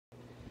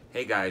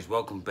Hey guys,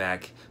 welcome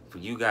back. For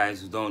you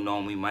guys who don't know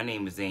me, my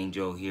name is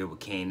Angel here with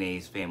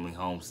K&A's Family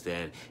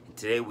Homestead. And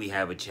today we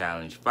have a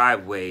challenge,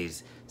 5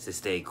 ways to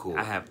stay cool.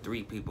 I have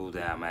 3 people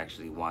that I'm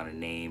actually want to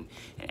name,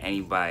 and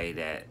anybody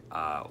that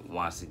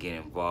wants to get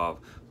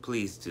involved,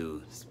 please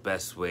do. It's the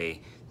best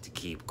way to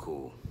keep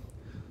cool.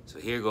 So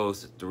here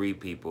goes to 3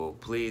 people.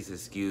 Please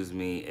excuse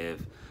me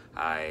if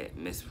I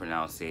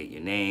mispronounce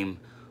your name.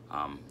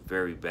 I'm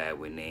very bad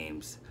with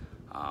names.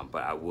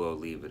 But I will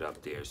leave it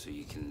up there so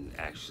you can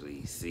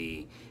actually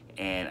see,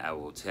 and I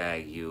will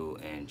tag you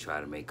and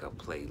try to make a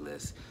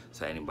playlist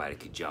so anybody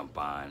could jump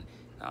on.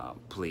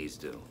 Please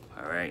do.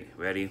 All right,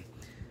 ready?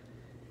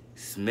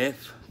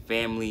 Smith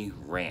Family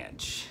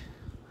Ranch,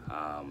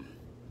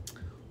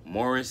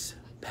 Morris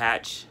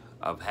Patch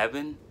of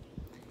Heaven,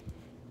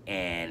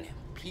 and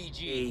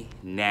PG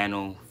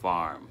Nano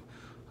Farm.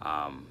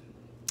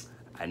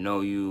 I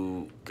know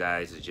you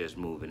guys are just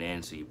moving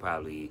in, so you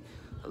probably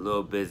a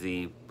little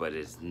busy, but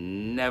it's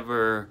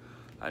never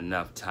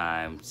enough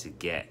time to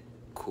get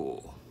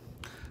cool.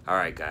 All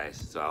right, guys,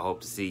 so I hope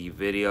to see you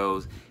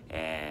videos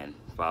and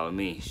follow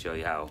me, show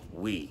you how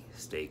we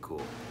stay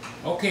cool.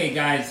 Okay,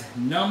 guys,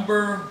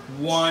 number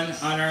 1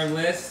 on our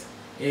list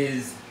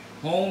is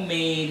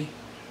homemade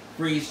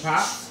freeze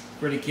pops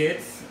for the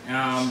kids.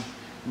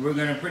 We're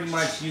gonna pretty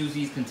much use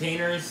these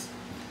containers,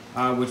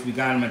 which we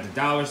got them at the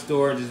dollar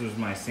store. This was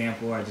my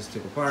sample I just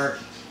took apart.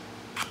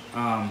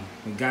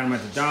 We got them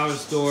at the dollar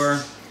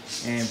store,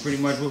 and pretty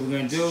much what we're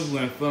going to do is we're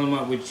going to fill them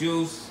up with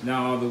juice,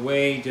 not all the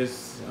way,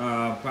 just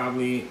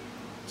probably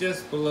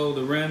just below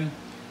the rim.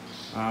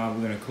 We're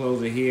going to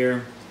close it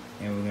here,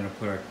 and we're going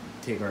to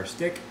take our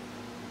stick,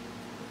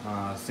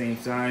 same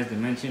size,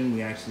 dimension.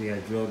 I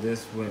drilled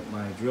this with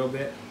my drill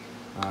bit,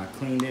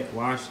 cleaned it,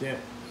 washed it,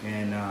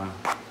 and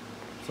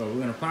so we're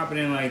going to pop it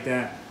in like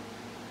that,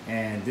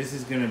 and this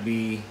is going to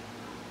be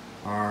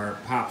our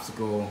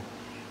popsicle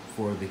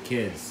for the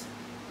kids.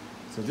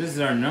 So this is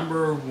our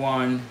number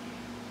 1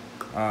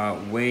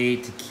 way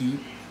to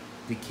keep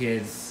the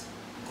kids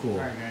cool.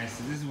 Alright guys,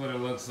 so this is what it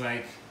looks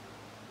like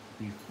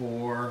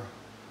before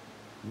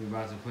we're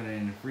about to put it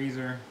in the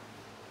freezer.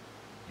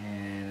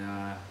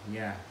 And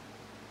yeah,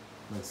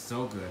 looks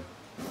so good.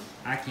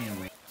 I can't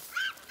wait.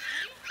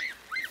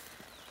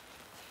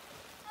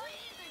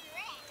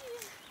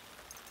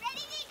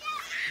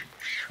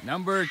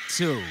 Number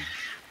 2.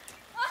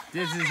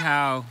 This is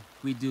how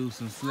we do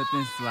some slip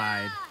and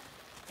slide.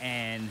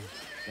 And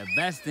the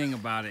best thing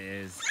about it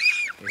is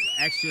it's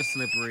extra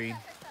slippery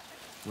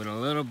with a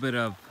little bit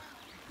of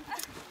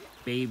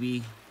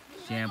baby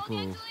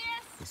shampoo.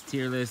 It's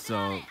tearless,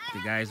 so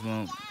the guys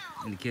won't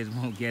and the kids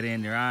won't get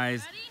in their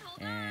eyes,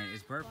 and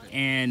it's perfect.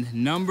 And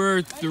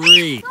number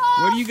 3,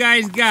 what do you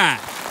guys got?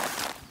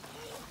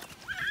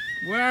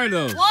 What are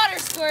those? Water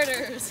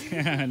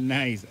squirters.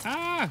 Nice.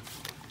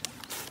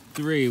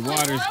 3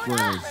 water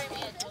squirters.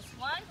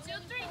 1, 2,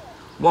 3.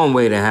 One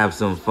way to have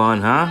some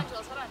fun, huh?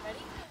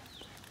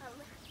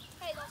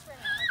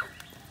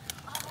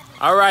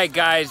 All right,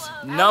 guys,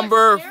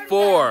 number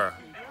 4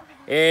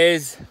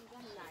 is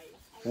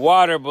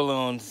water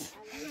balloons.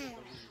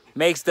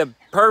 Makes the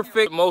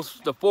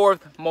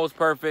 4th most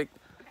perfect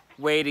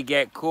way to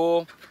get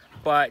cool.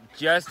 But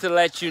just to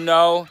let you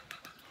know,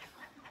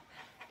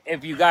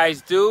 if you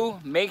guys do,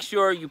 make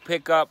sure you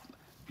pick up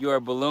your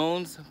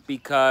balloons,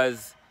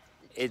 because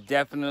it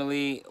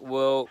definitely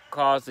will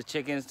cause the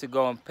chickens to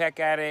go and peck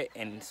at it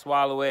and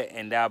swallow it,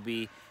 and that'll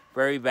be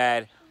very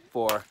bad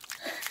for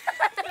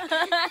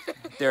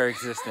their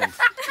existence.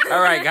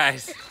 All right,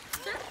 guys.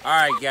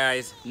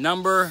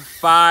 Number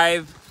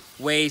 5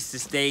 ways to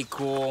stay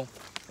cool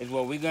is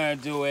what we're gonna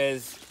do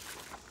is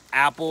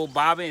apple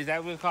bobbing. Is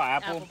that what it's called?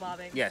 Apple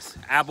bobbing. Yes,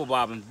 apple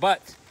bobbing.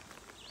 But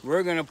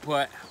we're gonna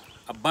put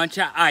a bunch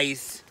of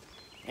ice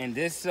in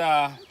this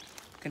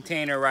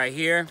container right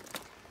here,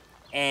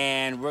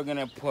 and we're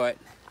gonna put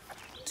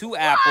 2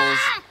 apples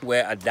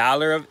with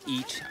 $1 of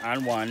each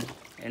on one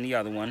and the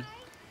other one,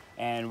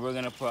 and we're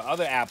gonna put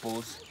other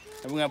apples.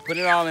 And we're gonna put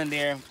it all in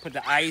there, put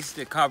the ice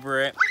to cover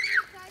it,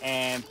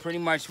 and pretty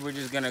much we're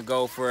just gonna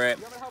go for it.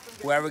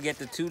 Whoever gets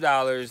the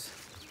 $2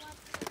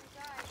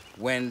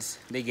 wins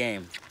the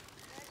game.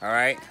 All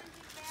right?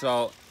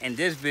 So in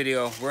this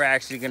video, we're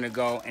actually gonna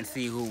go and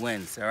see who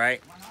wins. All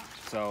right?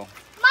 So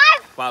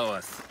follow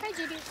us. Hi,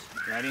 JB.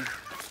 Ready?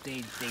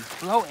 They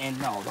floating.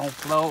 No, don't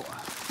float.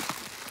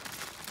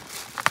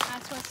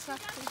 That's what's up.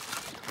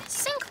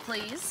 Sink,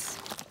 please.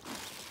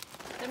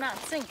 They're not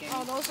sinking.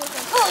 Oh, those look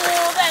like...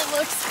 Oh, that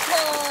looks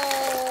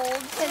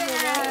cold.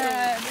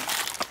 Bad.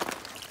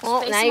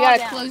 Well, now you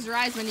gotta close your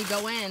eyes when you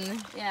go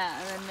in. Yeah,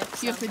 and then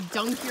mix You have to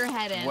dunk your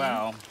head in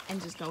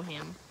and just go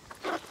ham.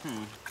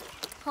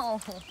 Oh.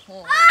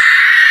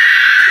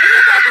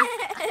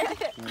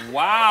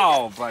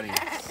 Wow, buddy.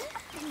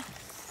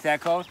 Is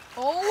that cold?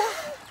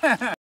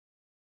 Oh.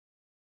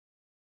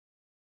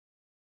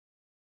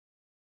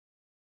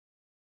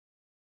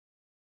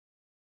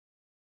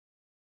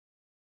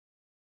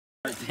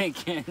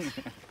 Thinking.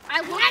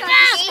 I want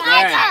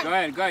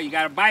that. Go ahead. You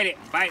gotta bite it.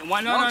 Bite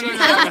one. No.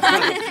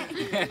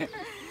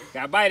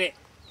 Gotta bite it.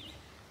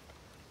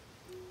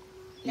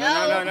 No.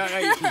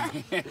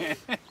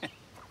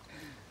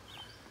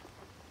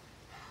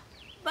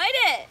 Bite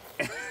it.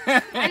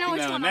 I know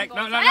which one I'm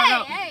going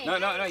for. Hey.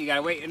 No. You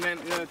gotta wait and then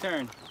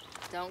turn.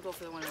 Don't go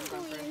for the one I'm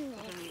going for.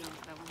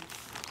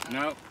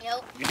 No.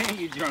 Nope.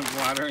 You drunk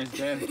water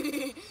instead.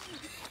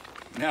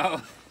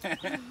 No.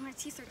 My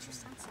teeth are too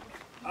sensitive.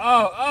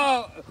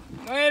 Oh.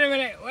 Wait a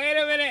minute.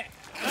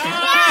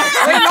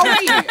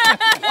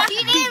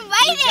 She didn't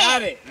bite You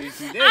got it.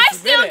 She did. I She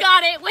still did it.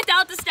 got it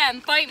without the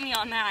stem. Bite me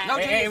on that. No,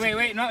 Hey,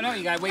 wait. No.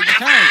 You gotta wait your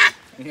turn.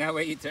 You gotta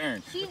wait your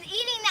turn. She's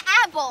eating the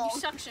apple.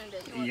 You suctioned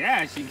it.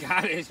 Yeah, she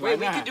got it. Why Wait,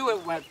 we not? can do it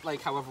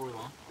like however we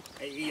want.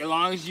 As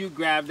long as you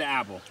grab the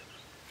apple.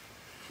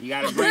 You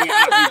gotta bring it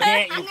up.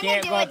 You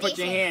can't go and put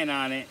your hand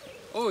on it.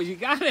 Oh, you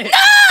got it.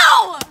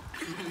 No!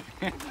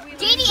 JD,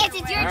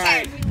 it's your All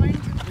turn. right.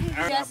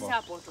 Yes,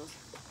 apple with those.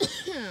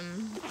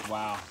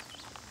 Wow.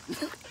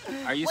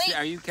 Are you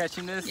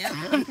catching this? Yep,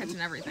 I'm catching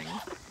everything.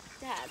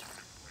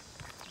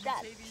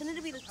 Dad, shouldn't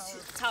it be the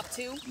top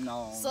two?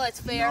 No. So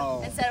it's fair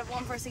No. instead of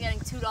one person getting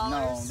 $2. No.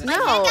 No, it's...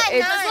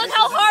 Look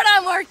how hard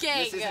I'm working.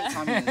 This isn't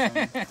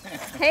communism.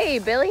 Hey,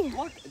 Billy.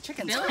 What?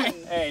 Chicken's Billy.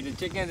 Hey, the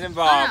chicken's Oh,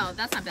 involved. no,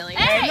 that's not Billy.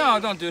 Hey. Hey, no,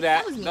 don't do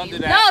that. That was Don't do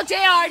mean. that. No,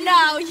 JR,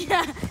 no.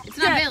 Yeah. It's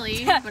not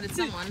Billy, but it's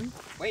someone.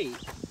 Wait,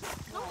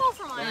 Don't go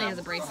for Billy has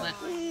a bracelet.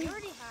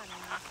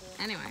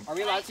 Anyway, are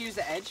we allowed to use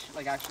the edge?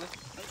 Like actually?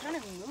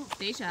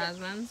 Daisha has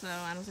one, so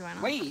I don't see why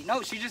not. Wait,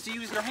 no, she just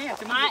used her hand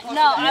to move I- it closer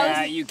no, to the I edge.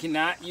 Yeah, you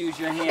cannot use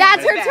your hand.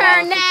 That's There's her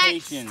turn,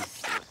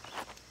 qualifications.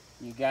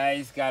 You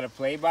guys gotta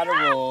play by the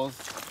rules.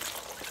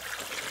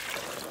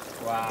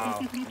 Wow,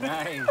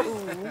 nice.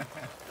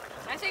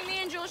 I think me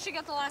and Jules should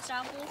get the last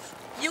apples.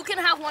 You can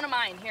have one of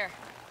mine. Here.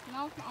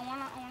 No, I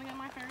wanna get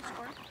my favorite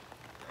score.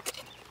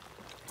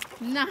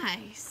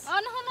 Nice. Oh,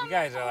 no. You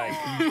guys are like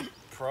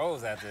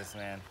pros at this,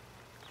 man.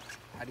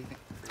 How do you think?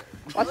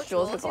 Watch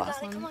Jules with the Jules, last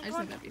come one. on, I just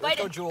come think that'd be Bite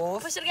Go, it.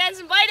 Jules. Push it against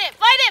and bite it.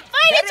 Bite it,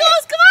 Get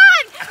Jules. Come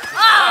on.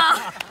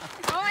 Ah.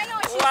 Oh, I know.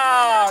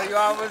 Wow, you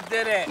almost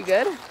did it. You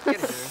good? Get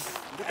it,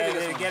 dude. Hey,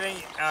 did you get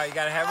it? Oh, you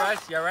got a head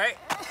rush? You all right?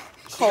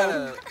 She got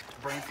a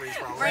brain freeze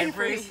probably. Brain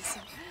freeze?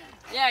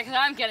 Yeah, because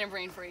I'm getting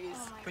brain freeze.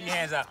 Put your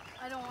hands up.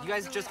 I don't want You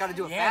guys just got to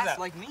do it Hands fast up.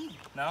 like me.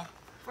 No?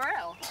 For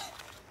real.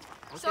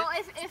 So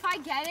if I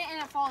get it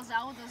and it falls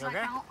out, does Okay.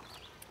 that count?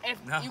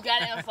 If No. you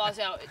get it and it falls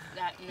out,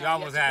 You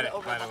almost had it,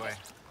 by the way.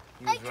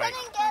 You I was right.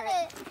 couldn't get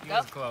it. You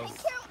was close.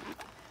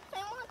 I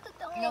want the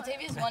door. No,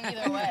 Tavia's won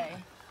either way.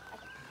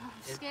 I'm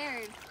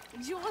scared.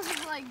 Jules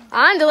is like.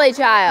 On delay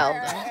child.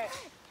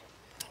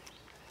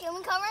 Can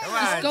we cover it? Come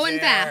on, Going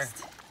JR.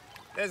 fast.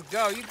 Let's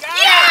go. You got it.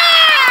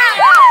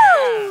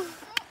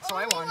 So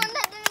I won. One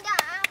that didn't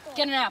got apple.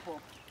 Get an apple.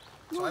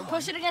 So I won.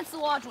 Push it against the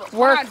wall, Jules.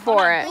 Work Come on, for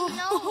come it. on.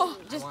 No.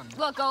 Just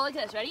look, go like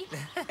this. Ready?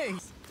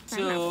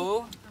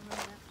 2.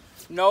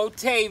 No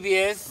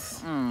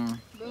Tavius. Mm.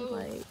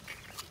 Like,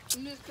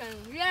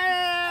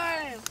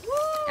 Yay!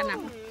 got an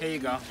apple. Here you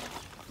go.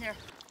 Here.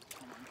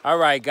 All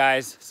right,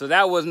 guys. So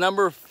that was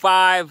number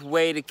 5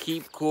 way to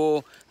keep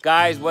cool.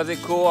 Guys, was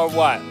it cool or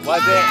what?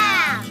 Was it?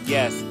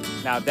 Yes.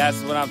 Now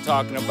that's what I'm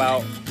talking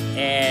about.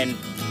 And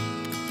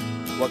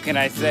what can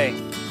I say?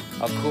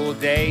 A cool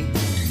day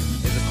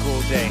is a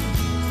cool day.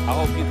 I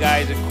hope you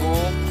guys are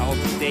cool. I hope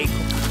you stay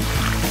cool.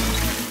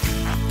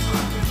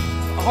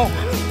 Oh.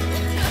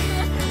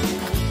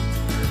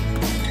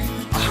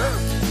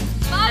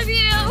 Love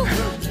you!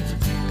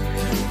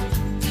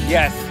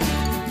 Yes.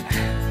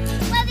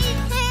 Love you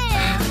too.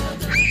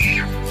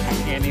 I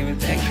can't even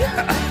think.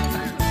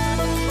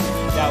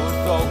 That was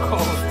so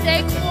cool.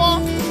 Stay cool,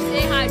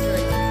 stay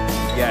hydrated.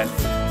 Yes.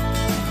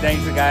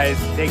 Thanks, guys.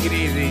 Take it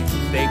easy.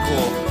 Stay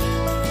cool.